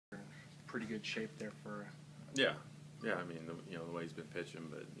pretty good shape there for. Yeah, yeah. I mean, the way he's been pitching,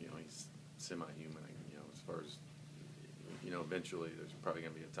 but he's semi-human. As far as eventually there's probably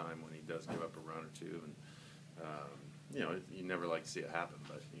going to be a time when he does give up a run or two, and you never like to see it happen,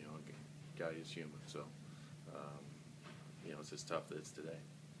 but a guy is human, so it's as tough as it's today.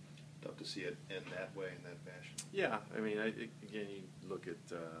 Tough to see it end that way, in that fashion. Yeah, I mean, again, you look at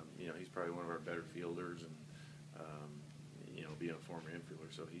he's probably one of our better fielders, and being a former infielder,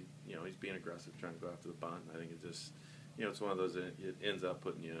 so he's being aggressive, trying to go after the bunt. And I think it just it's one of those that it ends up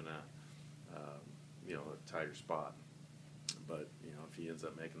putting you in a tighter spot. But if he ends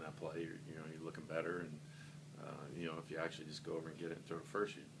up making that play, you're looking better, and if you actually just go over and get it and throw it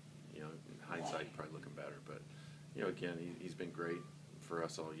first, in hindsight, you're probably looking better. But again, he's been great for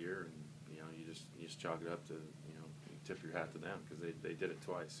us all year, and you just chalk it up to you tip your hat to them, because they did it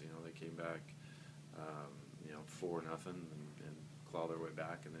twice. They came back 4-0 and claw their way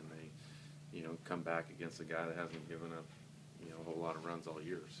back, and then they come back against a guy that hasn't given up a whole lot of runs all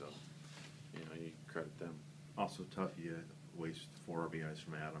year. So you credit them. Also tough, you waste 4 RBIs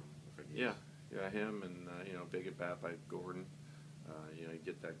from Adam. Yeah, him, and big at bat by Gordon. You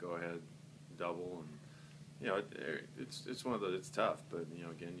get that go ahead double, and it's one of those. It's tough, but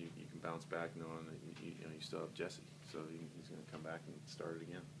again, you can bounce back knowing that you still have Jesse, so he's going to come back and start it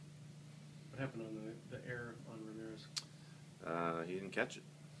again. What happened on the error on Ramirez? He didn't catch it.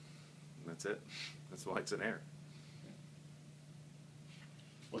 That's it. That's why it's an error.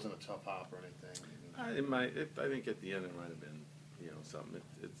 Wasn't a tough hop or anything. I think at the end it might have been something.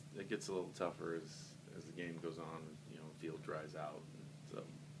 It gets a little tougher as the game goes on. Field dries out, and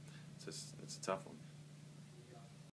so it's a tough one.